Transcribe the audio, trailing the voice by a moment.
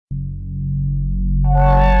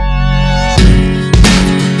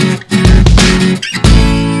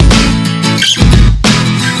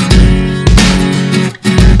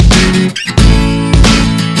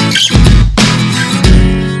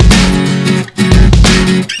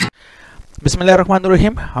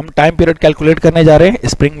बिस्मिल्लाहिर्रहमानिर्रहीम। हम time period calculate करने जा रहे हैं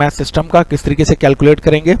स्प्रिंग मैथ सिस्टम का। किस तरीके से कैलकुलेट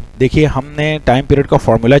करेंगे, देखिए हमने टाइम पीरियड का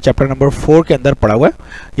फॉर्मूला चैप्टर नंबर 4 के अंदर पढ़ा हुआ है।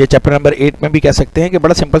 ये चैप्टर नंबर 8 में भी कह सकते हैं कि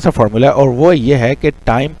बड़ा सिंपल सा फॉर्मूला है, और वो ये है कि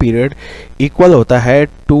टाइम पीरियड इक्वल होता है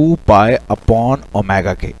 2 पाई अपॉन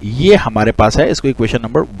ओमेगा के। ये हमारे पास है, इसको इक्वेशन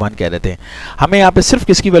नंबर 1 कह देते हैं। हमें यहाँ पे सिर्फ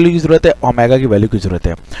किसकी वैल्यू की जरूरत है, ओमेगा की वैल्यू की जरूरत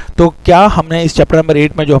है। तो क्या हमने इस चैप्टर नंबर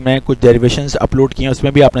 8 में जो हमने कुछ डेरिवेशंस अपलोड किए हैं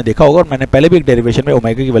उसमें भी आपने देखा होगा, और मैंने पहले भी एक डेरिवेशन में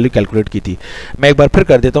ओमेगा की वैल्यू कैलकुलेट की थी। मैं एक बार फिर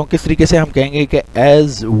कर देता हूँ किस तरीके से हम कहेंगे कि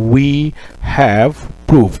एज वी हैव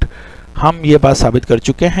प्रूव्ड, हम ये बात साबित कर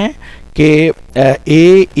चुके हैं कि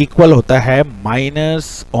ए इक्वल होता है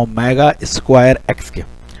माइनस ओमेगा स्क्वायर एक्स के।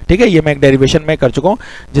 ठीक है, ये मैं एक डेरिवेशन में कर चुका हूँ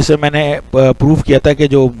जिससे मैंने प्रूव किया था कि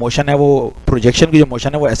जो मोशन है वो प्रोजेक्शन की जो मोशन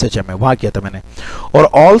है वो S.H.M है, वहाँ किया था मैंने। और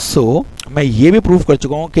ऑल्सो मैं ये भी प्रूव कर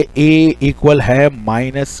चुका हूँ कि A इक्वल है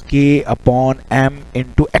माइनस के अपॉन एम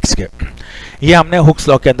इंटू एक्स के। ये हमने हुक्स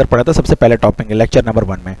लॉ के अंदर पढ़ा था सबसे पहले टॉपिक में, लेक्चर नंबर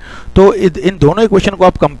 1 में। तो इन दोनों इक्वेशन को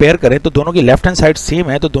आप कंपेयर करें तो दोनों की लेफ्ट हैंड साइड सेम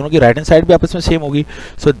है, तो दोनों की राइट हैंड साइड भी आपस में सेम होगी।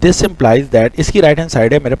 सो दिस इंप्लाइज दैट इसकी राइट हैंड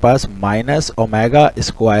साइड है मेरे पास minus omega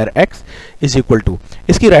square x is equal to,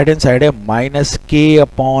 इसकी राइट हैंड साइड है माइनस के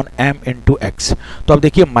अपॉन एम इंटू एक्स। तो अब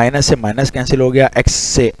देखिए माइनस से माइनस कैंसिल हो गया, एक्स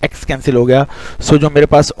से एक्स कैंसिल हो गया। सो जो मेरे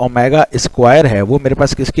पास ओमेगा स्क्वायर है वो मेरे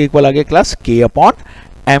पास किसके इक्वल आ गया क्लास, के अपॉन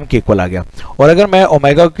एम के इक्वल आ गया। और अगर मैं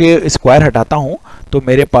ओमेगा के स्क्वायर हटाता हूं तो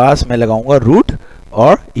मेरे पास मैं लगाऊंगा रूट,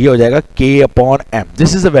 और ये हो जाएगा के upon M.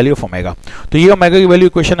 This is the value of omega. तो ये ओमेगा की वैल्यू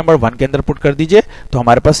इक्वेशन नंबर 1 के अंदर पुट कर दीजिए तो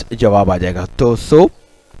हमारे पास जवाब आ जाएगा। तो so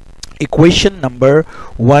equation number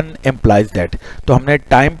 1 implies that, तो हमने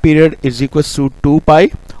time period is equal to 2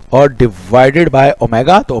 पाई और डिवाइडेड बाय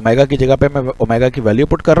ओमेगा। तो ओमेगा की जगह पे मैं ओमेगा की वैल्यू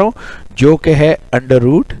पुट कर रहा हूं जो कि है अंडर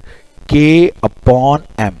रूट के अपॉन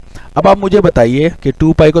एम। अब आप मुझे बताइए कि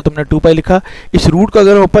 2 पाई को तुमने 2 पाई लिखा, इस रूट को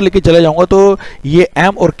अगर ऊपर लेके चले जाऊंगा तो ये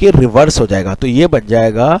m और k रिवर्स हो जाएगा, तो ये बन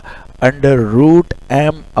जाएगा under root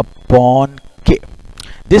m upon k।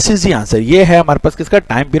 This is the answer. ये है हमारे पास किसका,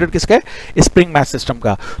 टाइम पीरियड किसका है, स्प्रिंग मैथ सिस्टम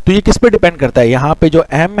का। तो ये किस पे डिपेंड करता है, यहाँ पे जो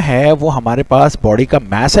m है वो हमारे पास बॉडी का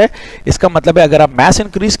मास है। इसका मतलब है अगर आप मास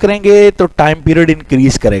इंक्रीज करेंगे तो टाइम पीरियड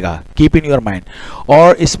इंक्रीज करेगा, कीप इन योर माइंड।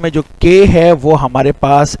 और इसमें जो k है वो हमारे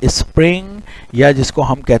पास स्प्रिंग या जिसको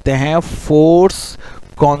हम कहते हैं फोर्स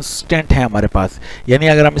कांस्टेंट है हमारे पास। यानी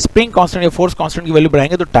अगर हम स्प्रिंग कांस्टेंट या फोर्स कांस्टेंट की वैल्यू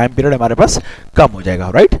बढ़ाएंगे तो टाइम पीरियड हमारे पास कम हो जाएगा,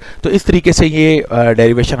 राइट। तो इस तरीके से ये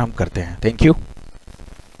डेरिवेशन हम करते हैं। Thank you.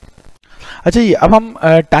 अच्छा जी, अब हम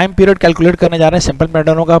टाइम पीरियड कैलकुलेट करने जा रहे हैं सिंपल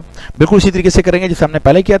पेंडुलम का। बिल्कुल इसी तरीके से करेंगे जैसे हमने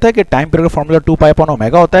पहले किया था कि टाइम पीरियड का फॉर्मूला 2 पाई अपॉन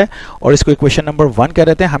ओमेगा होता है, और इसको इक्वेशन नंबर 1 कह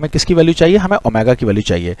देते हैं। हमें किसकी वैल्यू चाहिए, हमें ओमेगा की वैल्यू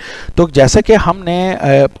चाहिए। तो जैसे कि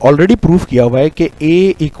हमने ऑलरेडी प्रूव किया हुआ है कि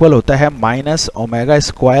A इक्वल होता है माइनस ओमेगा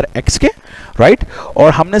स्क्वायर एक्स के, राइट।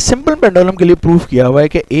 और हमने सिंपल पेंडुलम के लिए प्रूव किया हुआ है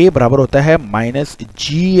कि A बराबर होता है माइनस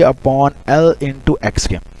जी अपॉन एल इंटू एक्स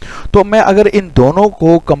के। तो मैं अगर इन दोनों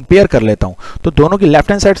को कंपेयर कर लेता हूं तो दोनों की लेफ्ट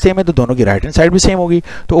हैंड साइड सेम है तो दोनों की राइट हैंड साइड भी सेम होगी।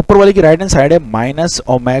 तो ऊपर वाले की राइट हैंड साइड है माइनस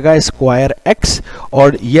ओमेगा स्क्वायर एक्स,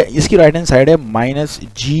 और ये इसकी राइट हैंड साइड है माइनस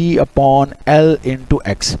जी अपॉन एल इंटू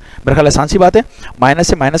एक्स। मेरे ख्याल आसान सी बात है, माइनस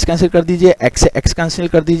से माइनस कैंसिल कर दीजिए, एक्स से एक्स कैंसिल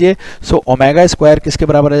कर दीजिए। सो ओमेगा स्क्वायर किसके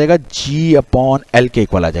बराबर आ जाएगा, जी अपॉन एल के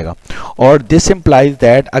इक्वल आ जाएगा। और दिस इंप्लाइज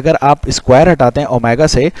दैट अगर आप स्क्वायर हटाते हैं ओमेगा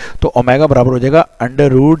से तो ओमेगा बराबर हो जाएगा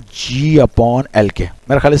अंडर रूट जी अपॉन एल के।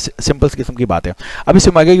 मेरा ख्याल सिंपल किस्म की बात है। अब इस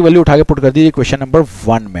ओमेगा की वैल्यू उठा के पुट कर दीजिए क्वेश्चन नंबर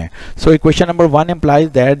 1 में। So equation number 1 implies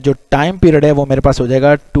that जो टाइम पीरियड है वो मेरे पास हो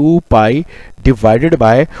जाएगा 2 पाई डिवाइडेड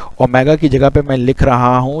बाय ओमेगा की जगह पे मैं लिख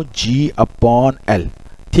रहा हूं जी अपॉन एल।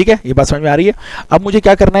 ठीक है, ये बात समझ में आ रही है। अब मुझे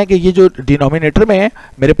क्या करना है कि ये जो डिनोमिनेटर में है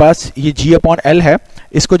मेरे पास ये जी अपॉन एल है,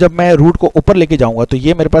 इसको जब मैं रूट को ऊपर लेके जाऊंगा तो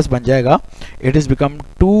ये मेरे पास बन जाएगा, it is become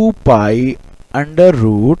 2 pi under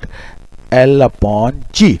root L upon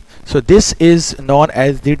G. So this is known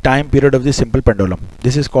as the time period of the simple pendulum.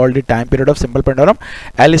 This is called the time period of simple pendulum.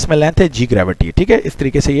 L इसमें length है, G gravity. ठीक है, इस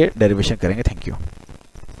तरीके से ये derivation करेंगे। Thank you.